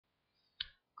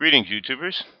Greetings,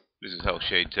 YouTubers. This is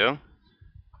Hellshade2,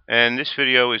 and this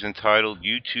video is entitled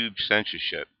YouTube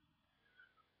Censorship.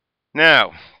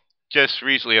 Now, just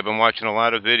recently I've been watching a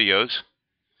lot of videos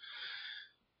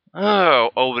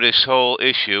over this whole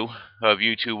issue of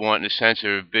YouTube wanting to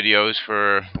censor videos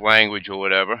for language or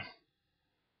whatever.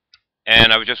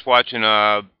 And I was just watching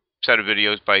a set of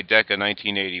videos by Decca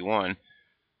 1981,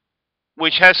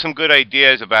 which has some good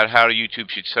ideas about how YouTube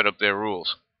should set up their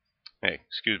rules. Hey,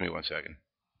 excuse me one second.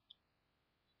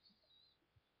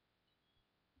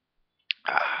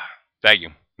 Thank you.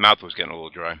 Mouth was getting a little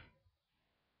dry.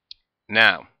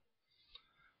 Now,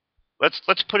 let's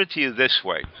put it to you this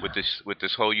way with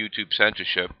this whole YouTube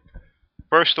censorship.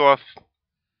 First off,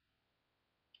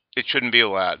 it shouldn't be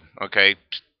allowed, okay?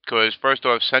 Because first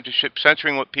off,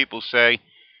 censoring what people say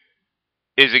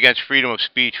is against freedom of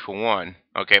speech for one,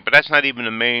 okay? But that's not even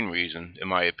the main reason, in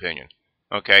my opinion,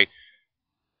 okay?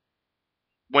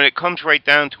 When it comes right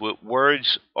down to it,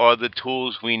 words are the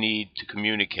tools we need to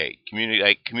communicate.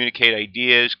 Communicate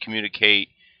ideas, communicate,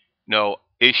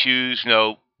 issues,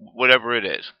 whatever it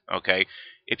is, okay?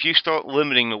 If you start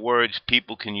limiting the words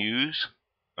people can use,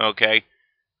 okay,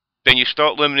 then you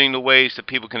start limiting the ways that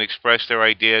people can express their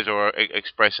ideas or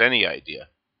express any idea.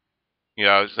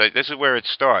 It's like, this is where it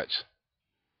starts,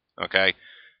 okay?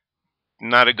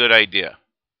 Not a good idea,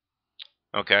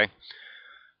 okay?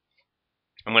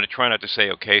 I'm going to try not to say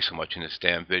okay so much in this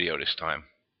damn video this time.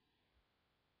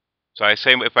 So I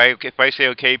say, if I say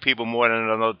okay people more than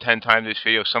another 10 times in this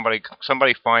video, somebody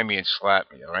find me and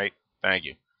slap me, alright? Thank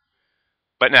you.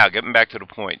 But now, getting back to the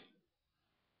point.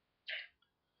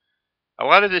 A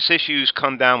lot of this issues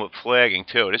come down with flagging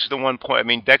too. This is the one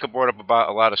point, Decca brought up about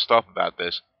a lot of stuff about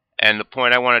this, and the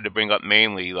point I wanted to bring up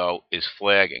mainly, though, is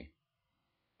flagging.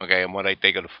 Okay, and what I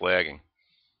think of the flagging.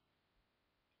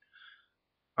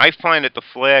 I find that the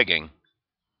flagging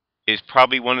is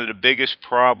probably one of the biggest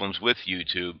problems with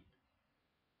YouTube,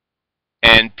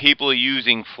 and people are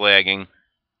using flagging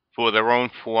for their own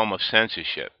form of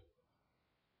censorship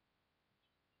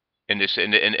in these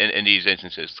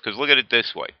instances. Because look at it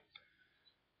this way: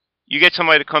 you get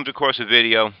somebody that comes across a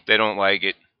video, they don't like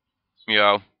it,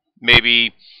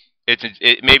 maybe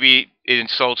maybe it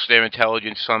insults their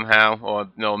intelligence somehow,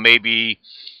 or maybe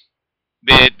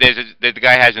the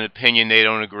guy has an opinion they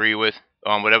don't agree with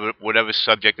on whatever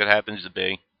subject it happens to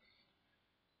be,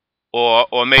 or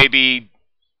maybe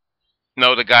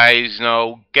the guy's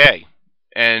gay,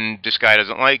 and this guy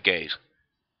doesn't like gays,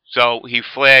 so he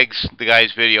flags the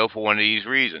guy's video for one of these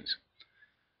reasons.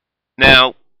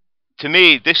 Now, to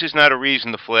me, this is not a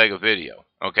reason to flag a video,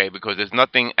 okay? Because there's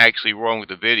nothing actually wrong with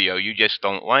the video, you just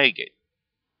don't like it.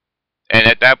 And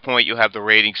at that point, you have the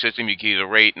rating system. You can either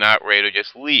rate, not rate, or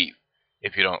just leave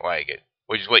if you don't like it,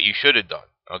 which is what you should have done,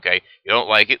 okay? You don't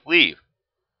like it, leave.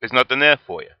 There's nothing there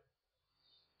for you.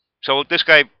 So this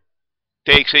guy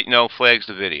takes it, flags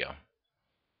the video.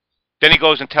 Then he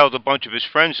goes and tells a bunch of his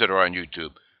friends that are on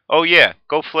YouTube, oh yeah,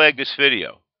 go flag this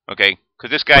video, okay? Because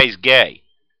this guy is gay,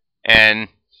 and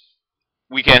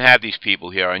we can't have these people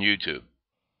here on YouTube.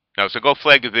 Now, so go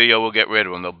flag the video, we'll get rid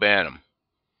of him, they'll ban him.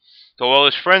 So all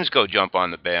his friends go jump on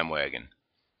the bandwagon.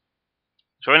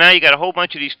 So now you got a whole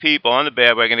bunch of these people on the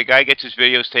bandwagon, the guy gets his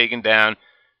videos taken down,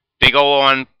 they go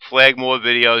on, flag more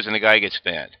videos, and the guy gets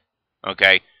banned,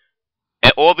 okay?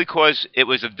 And all because it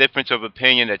was a difference of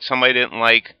opinion that somebody didn't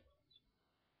like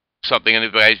something in the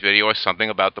guy's video or something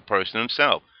about the person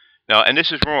himself. Now, and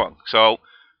this is wrong. So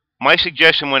my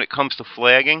suggestion when it comes to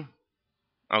flagging,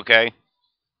 okay,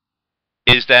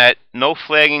 is that no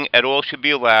flagging at all should be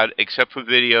allowed except for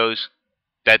videos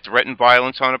that threaten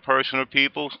violence on a person or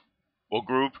people or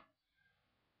group,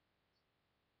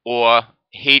 or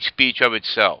hate speech of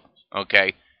itself,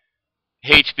 okay?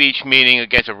 Hate speech meaning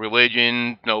against a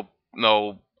religion,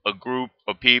 a group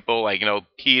of people, like,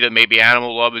 PETA, maybe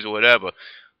animal lovers or whatever,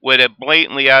 where they're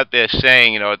blatantly out there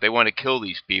saying, that they want to kill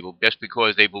these people just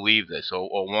because they believe this or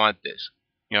want this.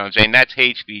 You know what I'm saying? That's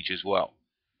hate speech as well,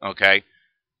 okay?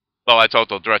 Well, that's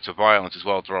also threats of violence as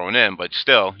well thrown in, but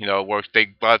still, it works. A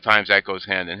lot of times that goes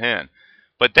hand in hand.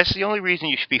 But that's the only reason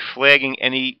you should be flagging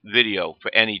any video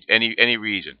for any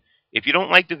reason. If you don't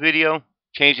like the video,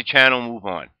 change the channel and move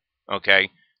on,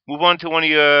 okay? Move on to one of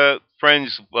your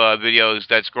friends' videos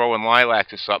that's growing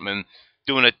lilacs or something and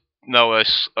doing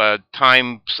a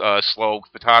time slow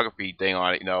photography thing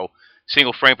on it,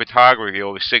 single frame photography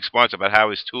over 6 months about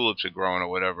how his tulips are growing or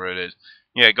whatever it is.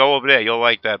 Yeah, go over there. You'll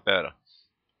like that better.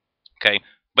 Okay,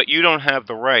 but you don't have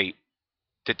the right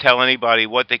to tell anybody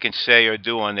what they can say or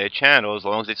do on their channel as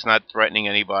long as it's not threatening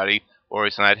anybody or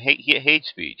it's not hate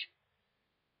speech,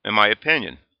 in my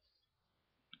opinion.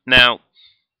 Now,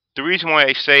 the reason why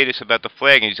I say this about the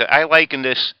flagging is that I liken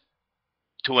this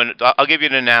to an. I'll give you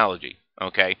an analogy.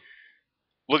 Okay,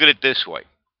 look at it this way.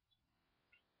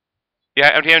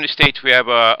 Yeah, out here in the States, we have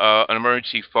an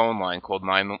emergency phone line called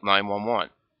 911.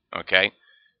 Okay,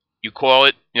 you call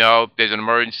it. You know, there's an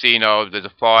emergency. You know, there's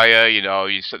a fire. You know,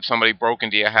 somebody broke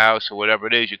into your house or whatever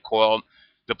it is. You call them.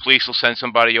 The police will send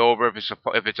somebody over. If it's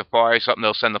a fire or something,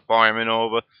 they'll send the fireman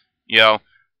over. You know,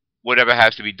 whatever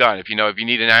has to be done. If you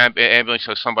need an ambulance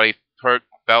or somebody hurt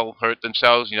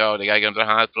themselves. You know, they got to get them to the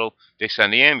hospital. They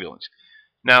send the ambulance.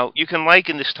 Now, you can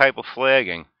liken this type of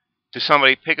flagging to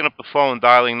somebody picking up the phone,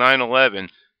 dialing 911,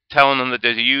 telling them that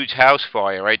there's a huge house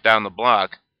fire right down the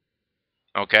block.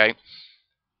 Okay?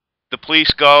 The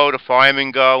police go, the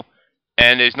firemen go,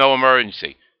 and there's no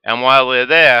emergency. And while they're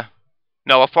there,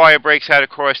 no, a fire breaks out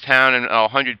across town and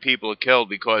 100 people are killed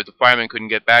because the firemen couldn't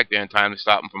get back there in time to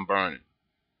stop them from burning.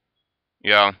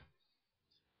 You know?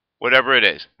 Whatever it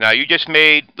is. Now, you just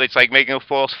made, it's like making a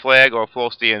false flag or a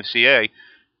false DMCA.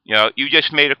 You know, you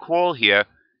just made a call here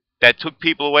that took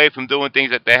people away from doing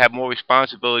things that they have more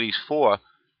responsibilities for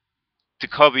to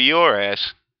cover your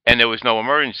ass, and there was no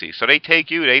emergency. So they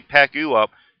take you, they pack you up,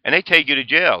 and they take you to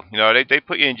jail. You know, they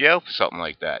put you in jail for something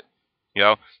like that. You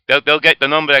know, they'll get the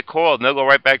number that called, and they'll go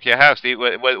right back to your house.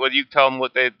 Whether you tell them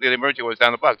what the emergency was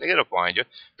down the block, they're gonna find you.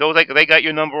 They got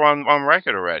your number on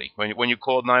record already when you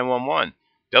called 911.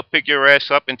 They'll pick your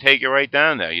ass up and take you right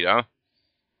down there. You know,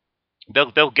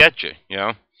 they'll get you. You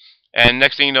know. And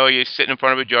next thing you know, you're sitting in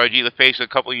front of a judge, either face a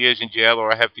couple of years in jail or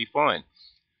a hefty fine.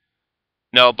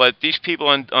 No, but these people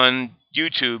on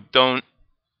YouTube don't.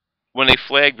 When they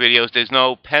flag videos, there's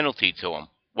no penalty to them.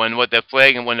 When they're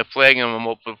flagging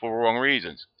them for wrong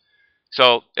reasons.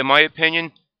 So, in my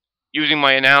opinion, using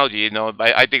my analogy, you know,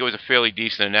 I think it was a fairly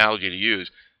decent analogy to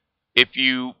use. If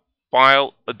you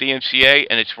file a DMCA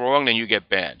and it's wrong, then you get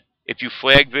banned. If you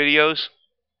flag videos,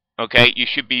 okay, you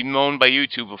should be known by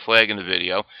YouTube for flagging the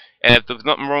video. And if there's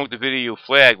nothing wrong with the video you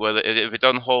flag, if it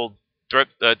doesn't hold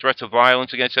threats of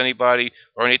violence against anybody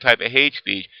or any type of hate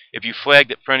speech, if you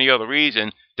flagged it for any other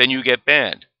reason, then you get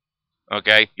banned.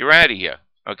 Okay, you're out of here.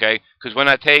 Okay, because we're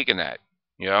not taking that.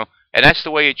 You know, and that's the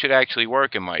way it should actually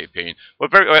work, in my opinion.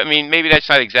 I mean, maybe that's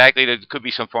not exactly. There could be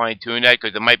some fine tuning that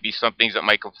because there might be some things that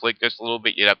might conflict just a little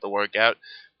bit. You'd have to work out.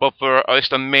 But for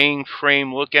just a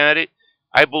mainframe look at it,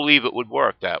 I believe it would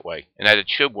work that way, and that it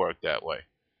should work that way.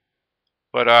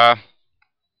 But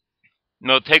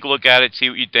no, take a look at it, see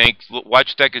what you think.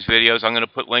 Watch Decker's videos. I'm going to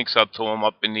put links up to them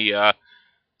up in the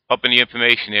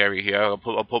information area here. I'll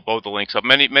put both the links up.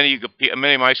 Many of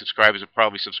my subscribers have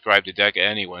probably subscribed to Decker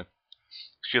anyway.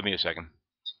 Excuse me a second.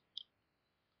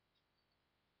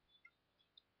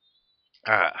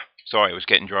 Sorry, it was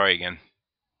getting dry again.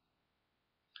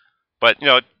 But you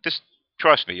know, just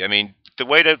trust me. I mean, the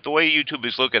way YouTube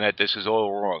is looking at this is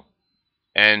all wrong,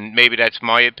 and maybe that's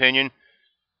my opinion.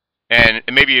 And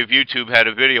maybe if YouTube had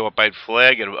a video up, I'd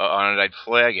flag it on it. I'd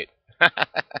flag it.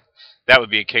 That would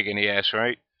be a kick in the ass,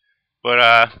 right?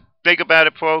 But think about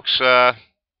it, folks.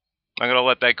 I'm gonna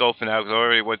let that go for now because I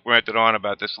already ranted on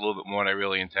about this a little bit more than I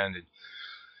really intended.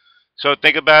 So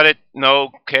think about it. No,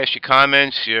 cast your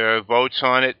comments, your votes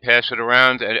on it. Pass it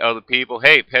around to other people.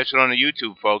 Hey, pass it on to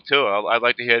YouTube folk too. I'd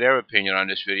like to hear their opinion on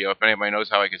this video. If anybody knows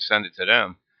how I could send it to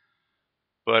them.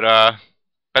 But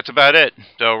that's about it.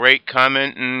 So rate,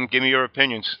 comment, and give me your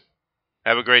opinions.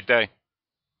 Have a great day.